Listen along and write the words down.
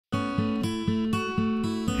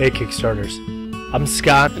Hey Kickstarters, I'm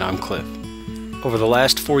Scott. And I'm Cliff. Over the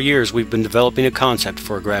last 4 years we've been developing a concept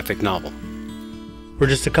for a graphic novel. We're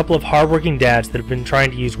just a couple of hardworking dads that have been trying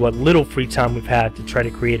to use what little free time we've had to try to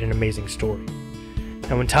create an amazing story.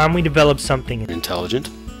 And in time we develop something intelligent,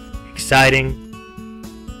 exciting,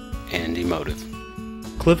 and emotive.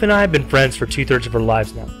 Cliff and I have been friends for 2/3 of our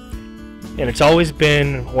lives now, and it's always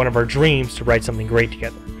been one of our dreams to write something great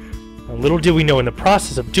together. And little did we know in the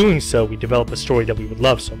process of doing so, we developed a story that we would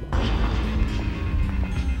love so much.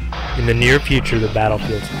 In the near future, the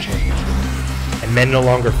battlefields have changed, and men no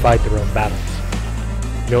longer fight their own battles.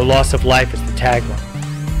 No loss of life is the tagline.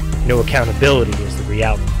 No accountability is the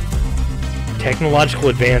reality. Technological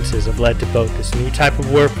advances have led to both this new type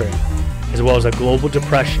of warfare, as well as a global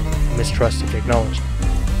depression and mistrust of technology.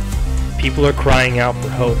 People are crying out for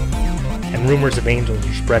hope, and rumors of angels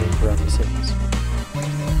are spreading throughout the cities.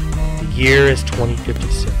 The year is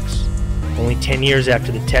 2056, only 10 years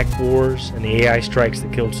after the Tech Wars and the AI strikes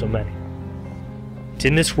that killed so many. It's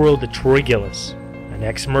in this world that Troy Gillus, an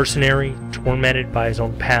ex-mercenary tormented by his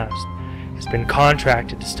own past, has been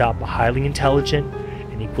contracted to stop a highly intelligent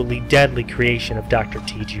and equally deadly creation of Dr.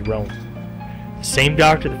 T.G Rowin, the same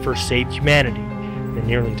doctor that first saved humanity and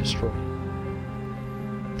nearly destroyed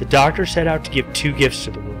it. The doctor set out to give 2 gifts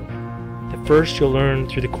to the world. The first you'll learn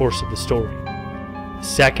through the course of the story. The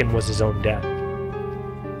second was his own death.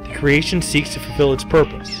 The creation seeks to fulfill its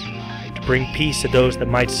purpose, to bring peace to those that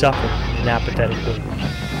might suffer an apathetic world.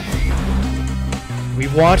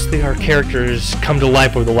 We've watched our characters come to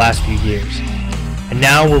life over the last few years, and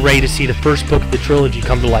now we're ready to see the first book of the trilogy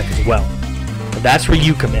come to life as well. And that's where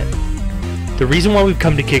you come in. The reason why we've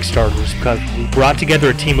come to Kickstarter is because we brought together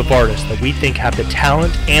a team of artists that we think have the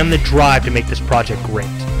talent and the drive to make this project great.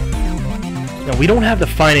 Now, we don't have the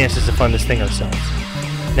finances to fund this thing ourselves.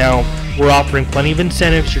 Now, we're offering plenty of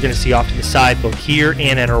incentives you're going to see off to the side, both here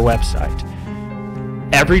and at our website.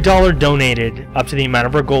 Every dollar donated up to the amount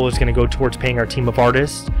of our goal is going to go towards paying our team of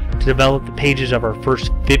artists to develop the pages of our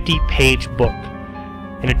first 50-page book.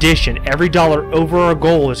 In addition, every dollar over our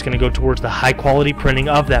goal is going to go towards the high-quality printing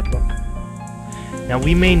of that book. Now,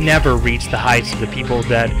 we may never reach the heights of the people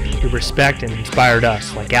that we respect and inspired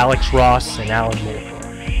us, like Alex Ross and Alan Moore,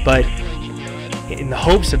 but in the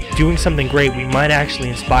hopes of doing something great, we might actually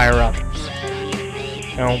inspire others.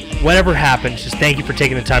 Now, whatever happens, just thank you for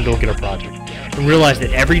taking the time to look at our project, and realize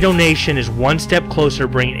that every donation is one step closer to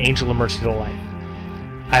bringing Angel of Mercy to life.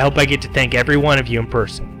 I hope I get to thank every one of you in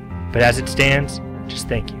person, but as it stands, just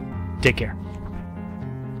thank you. Take care.